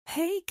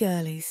Hey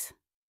girlies.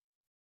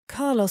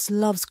 Carlos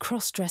loves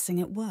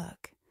cross-dressing at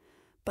work,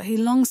 but he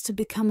longs to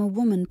become a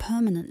woman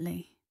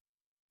permanently.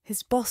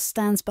 His boss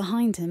stands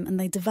behind him and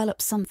they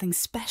develop something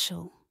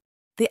special.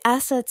 The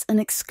assets and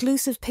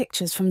exclusive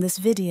pictures from this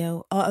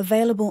video are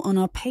available on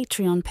our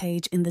Patreon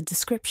page in the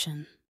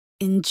description.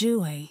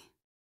 Enjoy.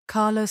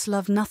 Carlos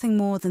loved nothing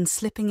more than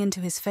slipping into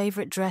his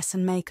favorite dress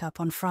and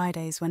makeup on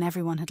Fridays when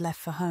everyone had left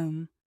for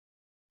home.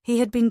 He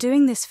had been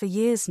doing this for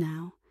years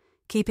now,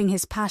 keeping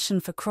his passion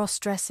for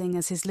cross-dressing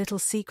as his little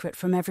secret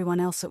from everyone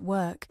else at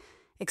work,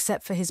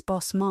 except for his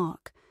boss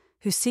Mark,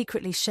 who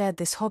secretly shared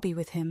this hobby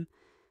with him,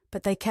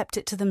 but they kept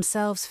it to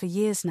themselves for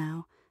years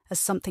now, as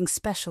something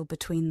special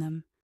between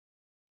them.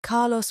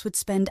 Carlos would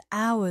spend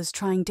hours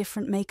trying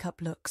different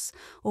makeup looks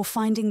or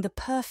finding the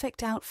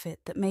perfect outfit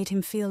that made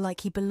him feel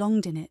like he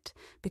belonged in it,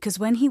 because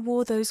when he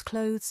wore those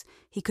clothes,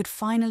 he could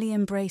finally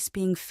embrace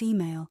being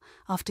female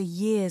after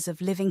years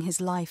of living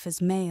his life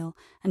as male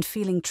and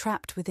feeling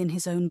trapped within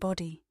his own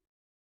body.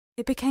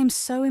 It became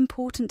so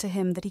important to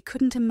him that he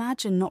couldn't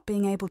imagine not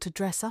being able to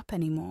dress up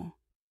anymore,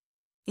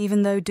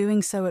 even though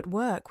doing so at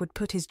work would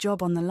put his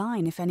job on the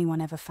line if anyone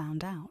ever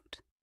found out.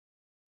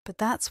 But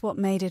that's what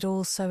made it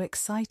all so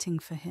exciting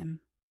for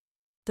him.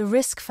 The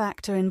risk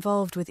factor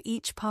involved with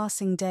each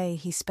passing day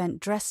he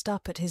spent dressed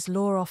up at his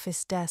law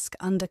office desk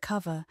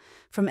undercover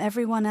from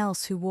everyone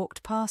else who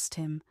walked past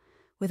him,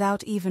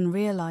 without even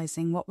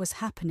realizing what was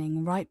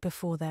happening right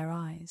before their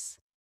eyes.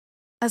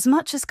 As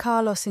much as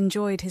Carlos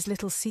enjoyed his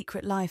little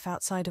secret life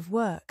outside of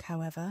work,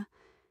 however,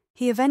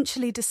 he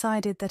eventually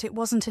decided that it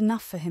wasn't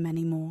enough for him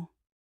anymore.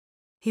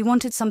 He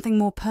wanted something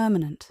more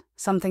permanent,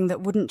 something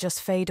that wouldn't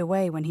just fade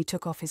away when he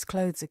took off his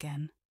clothes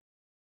again.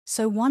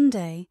 So one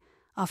day,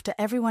 after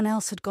everyone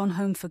else had gone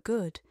home for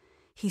good,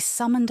 he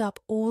summoned up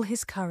all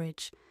his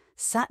courage,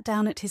 sat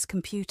down at his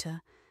computer,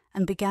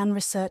 and began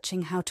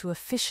researching how to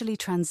officially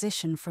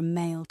transition from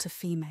male to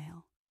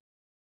female.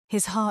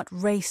 His heart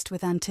raced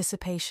with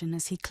anticipation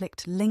as he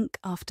clicked link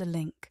after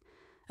link,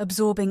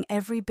 absorbing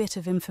every bit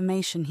of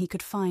information he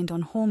could find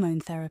on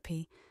hormone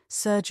therapy,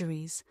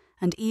 surgeries,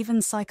 and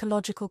even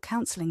psychological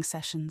counseling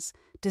sessions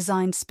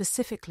designed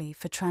specifically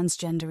for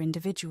transgender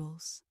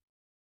individuals.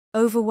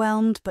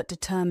 Overwhelmed but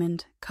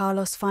determined,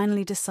 Carlos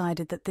finally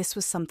decided that this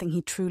was something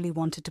he truly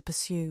wanted to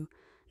pursue,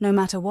 no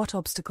matter what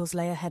obstacles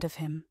lay ahead of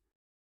him.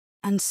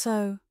 And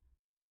so,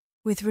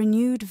 with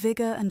renewed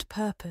vigor and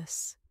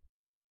purpose,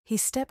 he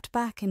stepped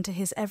back into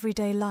his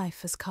everyday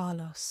life as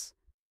Carlos,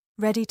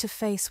 ready to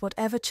face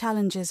whatever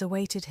challenges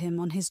awaited him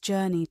on his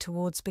journey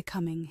towards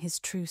becoming his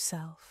true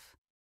self.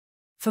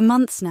 For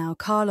months now,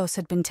 Carlos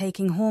had been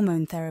taking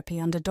hormone therapy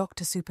under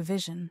doctor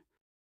supervision.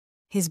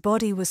 His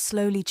body was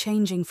slowly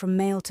changing from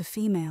male to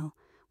female,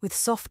 with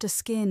softer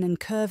skin and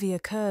curvier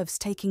curves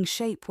taking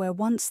shape where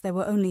once there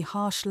were only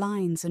harsh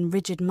lines and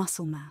rigid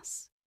muscle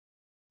mass.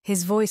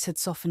 His voice had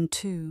softened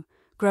too,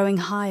 growing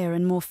higher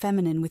and more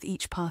feminine with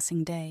each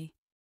passing day.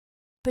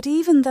 But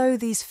even though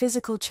these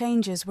physical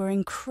changes were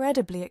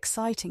incredibly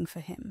exciting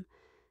for him,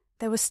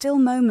 there were still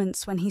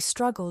moments when he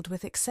struggled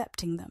with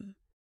accepting them.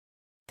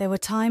 There were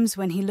times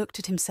when he looked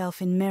at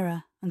himself in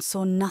mirror and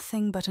saw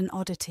nothing but an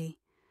oddity,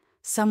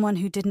 someone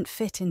who didn't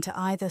fit into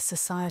either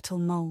societal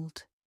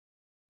mold.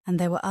 And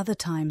there were other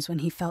times when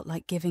he felt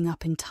like giving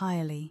up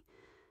entirely,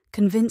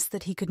 convinced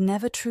that he could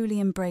never truly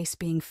embrace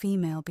being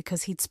female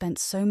because he'd spent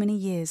so many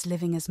years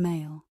living as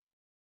male.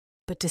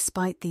 But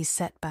despite these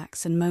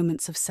setbacks and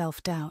moments of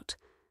self-doubt,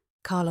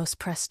 Carlos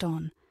pressed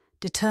on,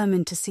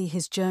 determined to see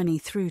his journey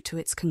through to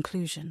its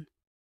conclusion.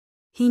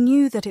 He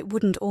knew that it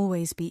wouldn't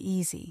always be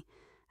easy,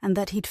 and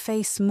that he'd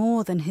face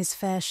more than his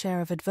fair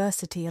share of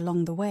adversity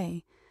along the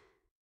way,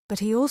 but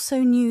he also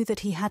knew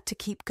that he had to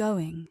keep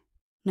going,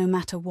 no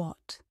matter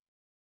what,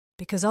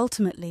 because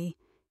ultimately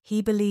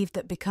he believed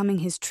that becoming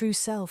his true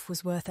self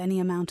was worth any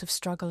amount of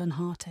struggle and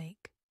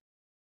heartache.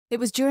 It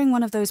was during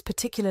one of those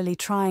particularly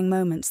trying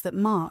moments that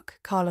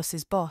Mark,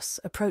 Carlos's boss,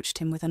 approached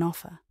him with an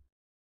offer.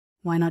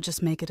 "Why not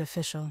just make it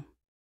official?"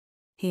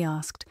 he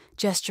asked,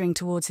 gesturing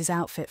towards his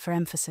outfit for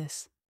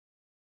emphasis.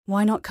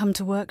 "Why not come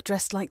to work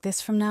dressed like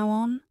this from now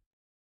on?"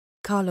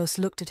 Carlos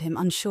looked at him,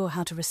 unsure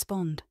how to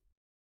respond.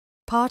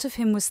 Part of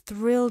him was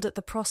thrilled at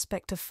the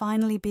prospect of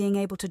finally being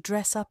able to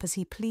dress up as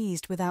he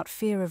pleased without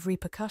fear of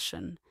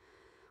repercussion,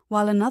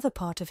 while another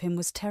part of him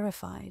was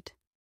terrified.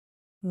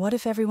 What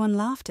if everyone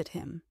laughed at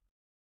him?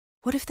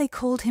 What if they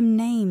called him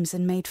names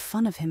and made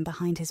fun of him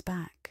behind his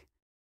back?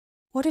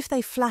 What if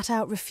they flat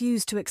out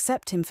refused to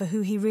accept him for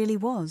who he really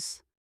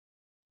was?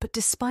 But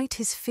despite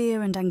his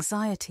fear and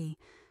anxiety,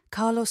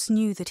 Carlos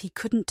knew that he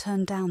couldn't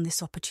turn down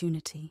this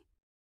opportunity.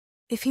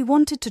 If he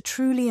wanted to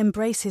truly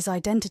embrace his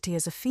identity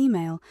as a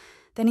female,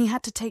 then he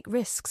had to take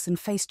risks and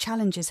face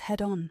challenges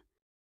head-on.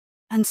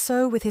 And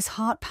so, with his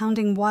heart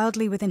pounding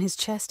wildly within his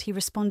chest, he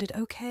responded,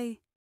 "Okay,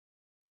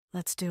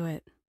 let's do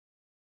it."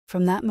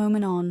 From that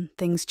moment on,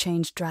 things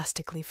changed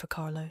drastically for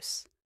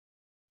Carlos.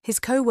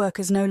 His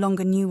co-workers no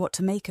longer knew what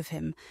to make of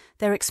him,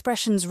 their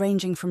expressions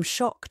ranging from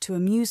shock to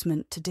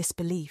amusement to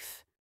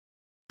disbelief.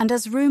 And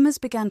as rumors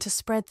began to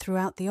spread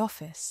throughout the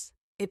office,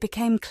 it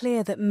became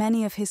clear that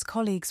many of his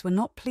colleagues were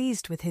not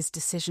pleased with his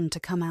decision to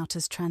come out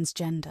as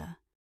transgender.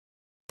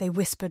 They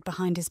whispered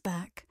behind his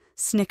back,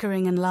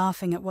 snickering and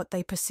laughing at what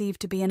they perceived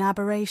to be an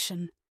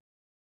aberration.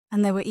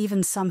 And there were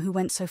even some who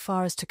went so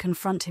far as to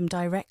confront him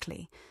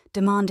directly,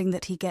 demanding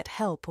that he get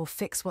help or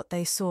fix what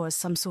they saw as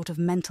some sort of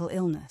mental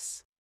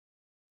illness.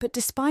 But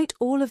despite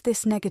all of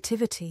this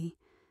negativity,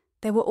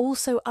 there were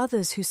also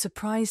others who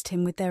surprised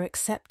him with their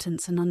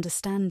acceptance and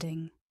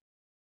understanding.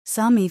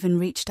 Some even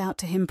reached out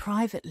to him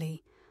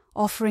privately,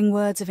 offering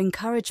words of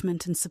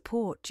encouragement and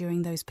support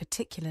during those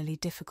particularly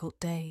difficult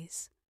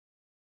days.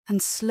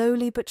 And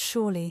slowly but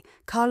surely,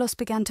 Carlos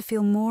began to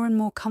feel more and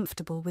more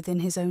comfortable within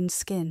his own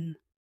skin.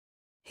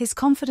 His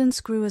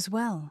confidence grew as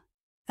well,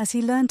 as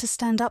he learned to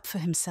stand up for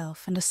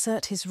himself and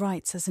assert his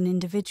rights as an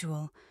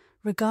individual,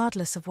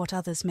 regardless of what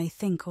others may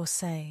think or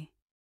say.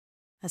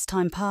 As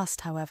time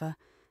passed, however,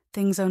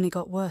 things only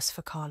got worse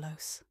for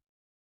Carlos.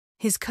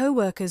 His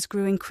co-workers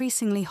grew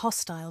increasingly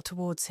hostile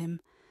towards him,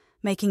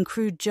 making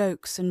crude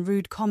jokes and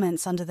rude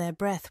comments under their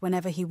breath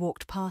whenever he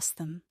walked past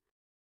them.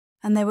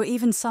 And there were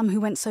even some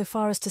who went so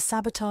far as to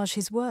sabotage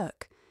his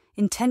work,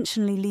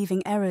 intentionally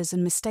leaving errors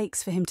and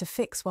mistakes for him to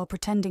fix while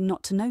pretending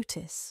not to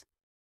notice.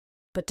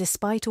 But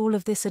despite all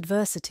of this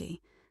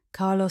adversity,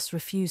 Carlos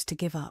refused to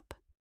give up.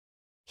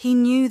 He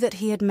knew that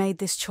he had made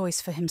this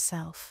choice for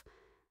himself,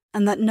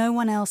 and that no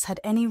one else had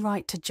any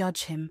right to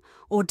judge him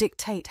or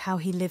dictate how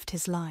he lived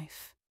his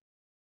life.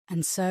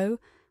 And so,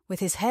 with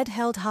his head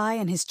held high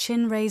and his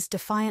chin raised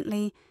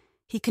defiantly,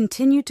 he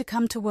continued to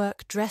come to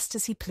work dressed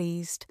as he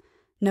pleased,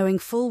 knowing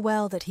full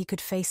well that he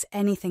could face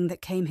anything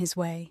that came his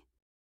way.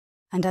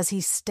 And as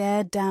he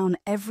stared down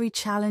every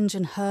challenge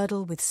and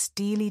hurdle with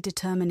steely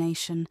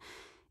determination,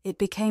 it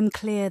became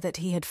clear that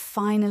he had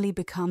finally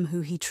become who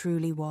he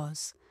truly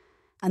was,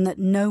 and that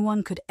no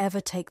one could ever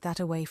take that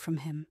away from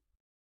him.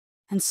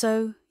 And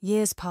so,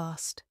 years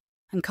passed,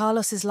 and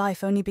Carlos's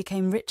life only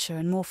became richer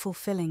and more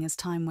fulfilling as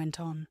time went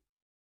on.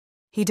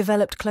 He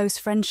developed close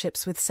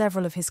friendships with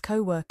several of his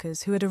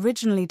co-workers who had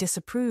originally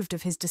disapproved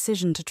of his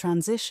decision to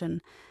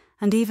transition,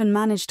 and even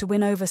managed to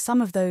win over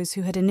some of those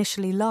who had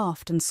initially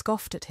laughed and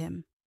scoffed at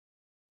him.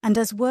 And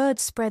as word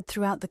spread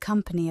throughout the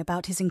company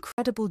about his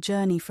incredible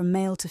journey from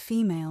male to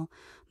female,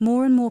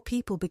 more and more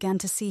people began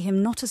to see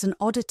him not as an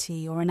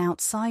oddity or an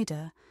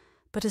outsider,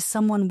 but as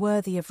someone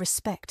worthy of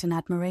respect and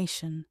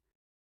admiration.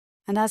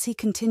 And as he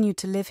continued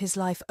to live his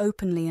life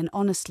openly and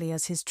honestly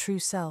as his true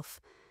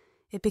self,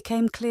 it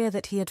became clear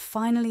that he had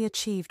finally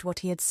achieved what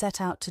he had set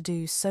out to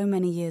do so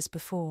many years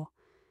before.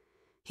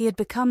 He had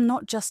become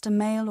not just a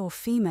male or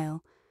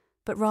female,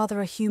 but rather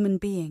a human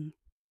being,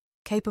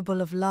 capable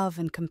of love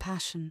and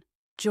compassion,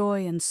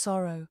 joy and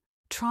sorrow,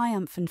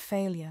 triumph and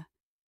failure,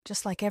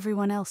 just like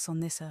everyone else on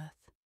this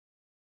earth.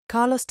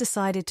 Carlos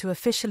decided to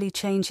officially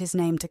change his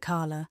name to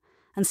Carla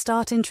and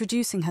start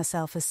introducing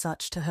herself as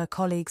such to her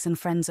colleagues and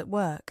friends at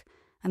work,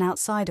 and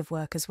outside of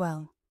work as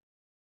well.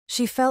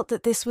 She felt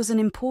that this was an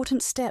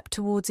important step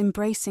towards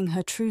embracing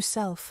her true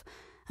self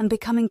and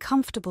becoming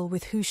comfortable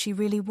with who she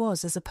really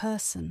was as a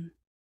person.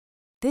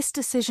 This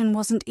decision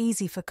wasn't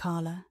easy for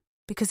Carla,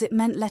 because it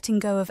meant letting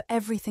go of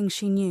everything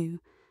she knew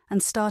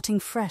and starting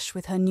fresh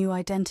with her new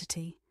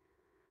identity.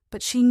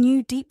 But she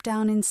knew deep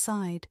down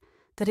inside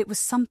that it was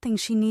something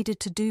she needed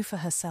to do for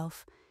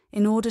herself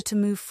in order to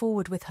move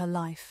forward with her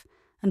life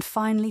and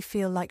finally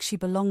feel like she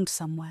belonged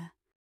somewhere.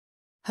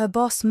 Her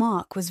boss,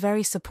 Mark, was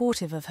very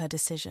supportive of her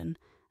decision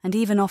and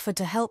even offered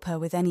to help her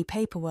with any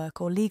paperwork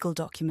or legal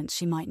documents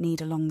she might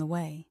need along the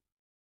way.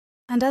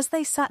 And as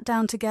they sat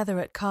down together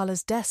at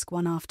Carla's desk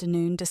one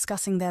afternoon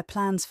discussing their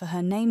plans for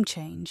her name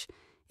change,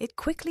 it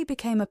quickly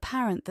became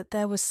apparent that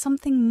there was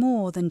something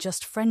more than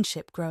just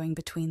friendship growing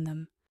between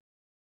them.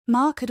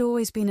 Mark had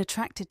always been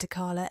attracted to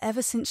Carla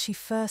ever since she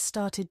first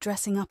started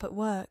dressing up at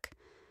work,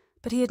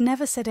 but he had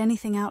never said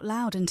anything out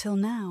loud until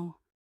now.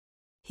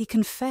 He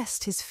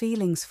confessed his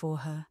feelings for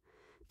her,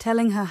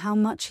 telling her how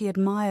much he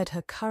admired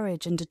her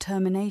courage and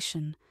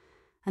determination,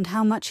 and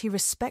how much he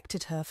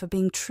respected her for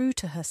being true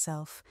to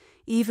herself,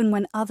 even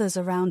when others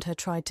around her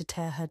tried to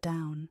tear her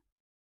down.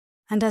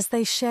 And as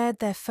they shared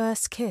their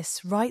first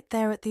kiss right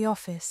there at the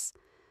office,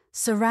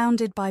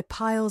 surrounded by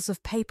piles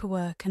of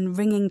paperwork and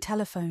ringing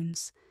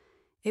telephones,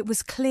 it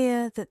was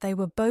clear that they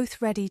were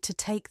both ready to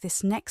take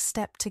this next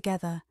step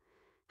together,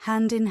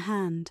 hand in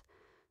hand,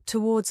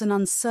 towards an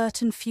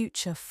uncertain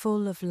future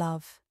full of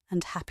love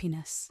and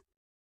happiness.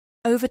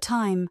 Over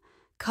time,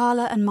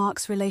 Carla and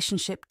Mark's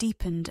relationship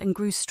deepened and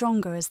grew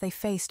stronger as they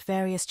faced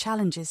various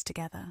challenges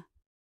together.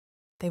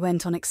 They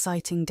went on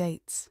exciting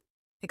dates,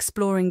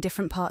 exploring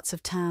different parts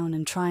of town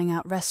and trying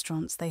out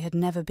restaurants they had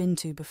never been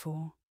to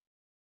before.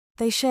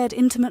 They shared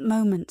intimate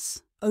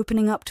moments,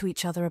 opening up to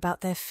each other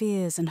about their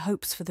fears and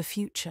hopes for the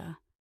future.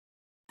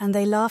 And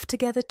they laughed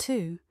together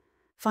too,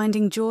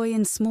 finding joy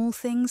in small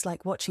things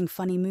like watching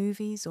funny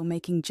movies or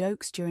making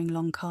jokes during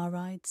long car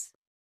rides.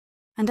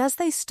 And as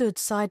they stood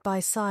side by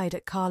side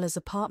at Carla's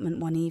apartment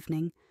one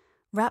evening,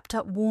 wrapped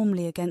up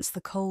warmly against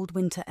the cold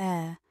winter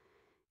air,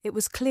 it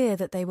was clear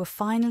that they were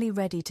finally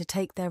ready to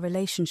take their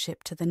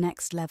relationship to the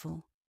next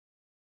level.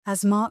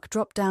 As Mark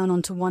dropped down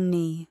onto one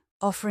knee,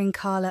 offering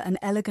Carla an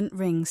elegant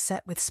ring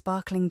set with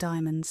sparkling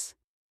diamonds,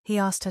 he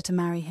asked her to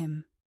marry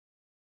him.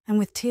 And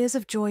with tears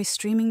of joy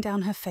streaming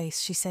down her face,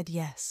 she said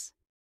yes.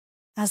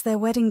 As their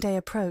wedding day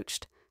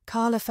approached,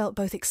 Carla felt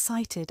both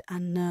excited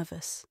and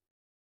nervous.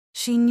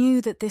 She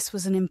knew that this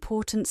was an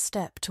important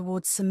step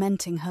towards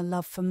cementing her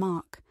love for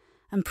Mark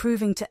and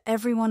proving to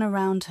everyone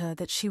around her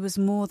that she was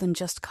more than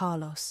just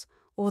Carlos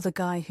or the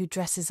guy who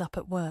dresses up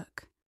at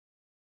work.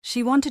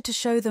 She wanted to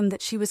show them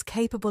that she was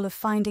capable of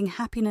finding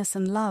happiness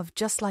and love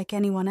just like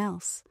anyone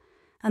else,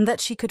 and that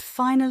she could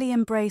finally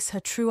embrace her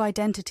true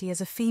identity as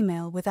a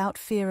female without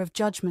fear of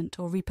judgment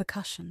or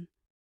repercussion.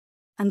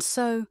 And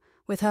so,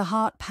 with her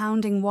heart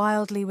pounding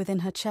wildly within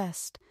her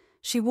chest,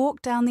 she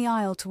walked down the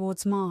aisle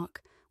towards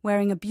Mark,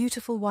 wearing a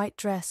beautiful white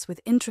dress with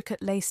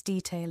intricate lace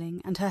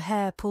detailing and her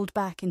hair pulled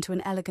back into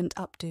an elegant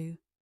updo.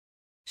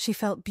 She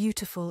felt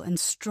beautiful and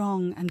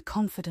strong and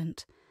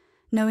confident,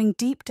 knowing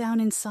deep down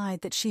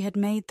inside that she had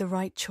made the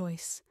right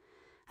choice,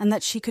 and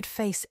that she could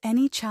face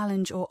any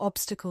challenge or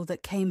obstacle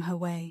that came her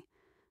way,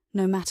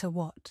 no matter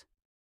what.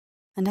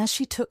 And as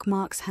she took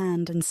Mark's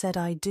hand and said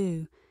 "I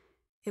do,"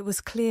 it was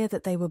clear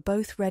that they were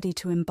both ready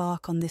to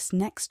embark on this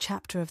next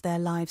chapter of their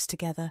lives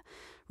together,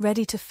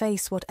 ready to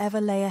face whatever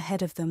lay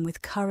ahead of them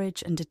with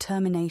courage and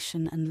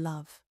determination and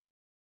love.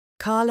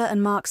 Carla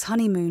and Mark's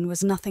honeymoon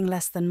was nothing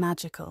less than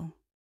magical.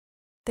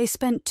 They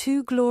spent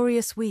 2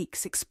 glorious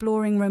weeks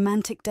exploring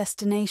romantic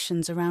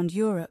destinations around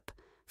Europe,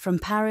 from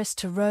Paris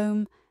to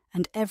Rome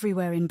and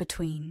everywhere in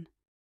between.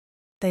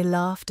 They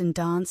laughed and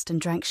danced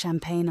and drank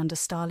champagne under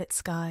starlit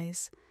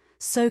skies,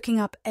 soaking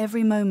up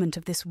every moment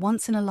of this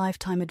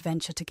once-in-a-lifetime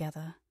adventure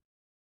together.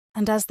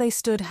 And as they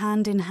stood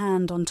hand in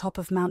hand on top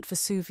of Mount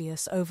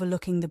Vesuvius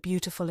overlooking the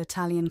beautiful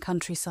Italian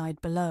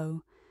countryside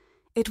below,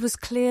 it was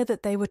clear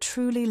that they were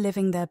truly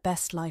living their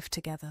best life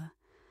together,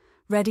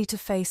 ready to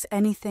face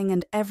anything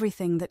and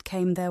everything that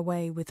came their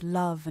way with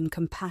love and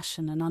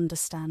compassion and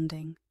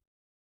understanding.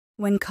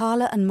 When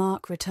Carla and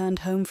Mark returned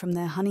home from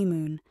their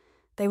honeymoon,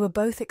 they were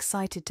both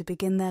excited to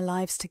begin their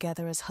lives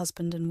together as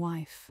husband and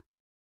wife.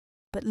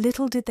 But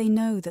little did they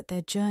know that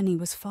their journey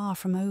was far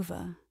from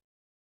over.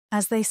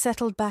 As they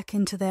settled back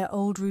into their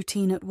old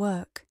routine at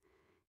work,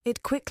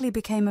 it quickly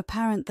became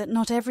apparent that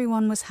not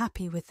everyone was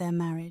happy with their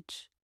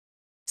marriage.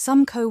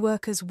 Some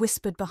co-workers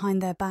whispered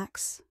behind their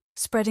backs,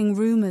 spreading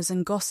rumors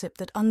and gossip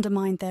that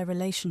undermined their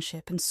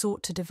relationship and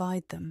sought to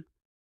divide them.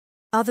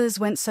 Others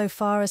went so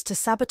far as to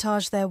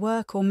sabotage their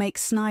work or make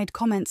snide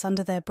comments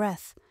under their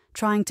breath,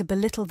 trying to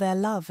belittle their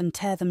love and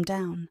tear them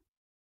down.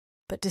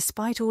 But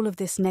despite all of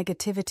this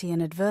negativity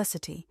and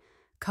adversity,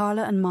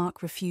 Carla and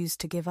Mark refused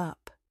to give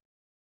up.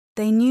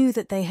 They knew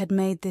that they had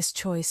made this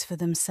choice for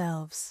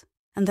themselves,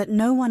 and that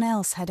no one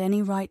else had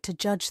any right to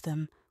judge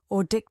them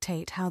or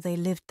dictate how they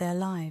lived their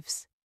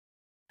lives.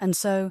 And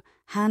so,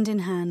 hand in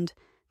hand,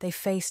 they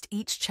faced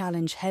each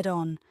challenge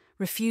head-on,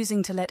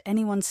 refusing to let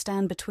anyone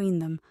stand between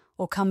them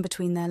or come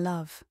between their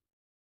love.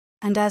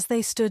 And as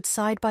they stood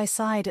side by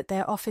side at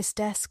their office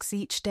desks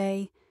each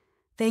day,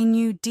 they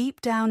knew deep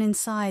down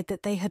inside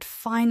that they had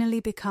finally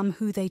become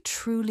who they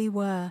truly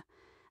were,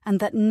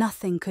 and that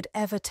nothing could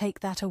ever take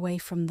that away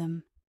from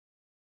them.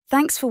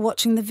 Thanks for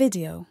watching the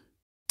video.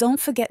 Don't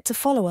forget to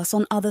follow us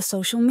on other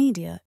social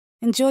media.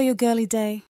 Enjoy your girly day.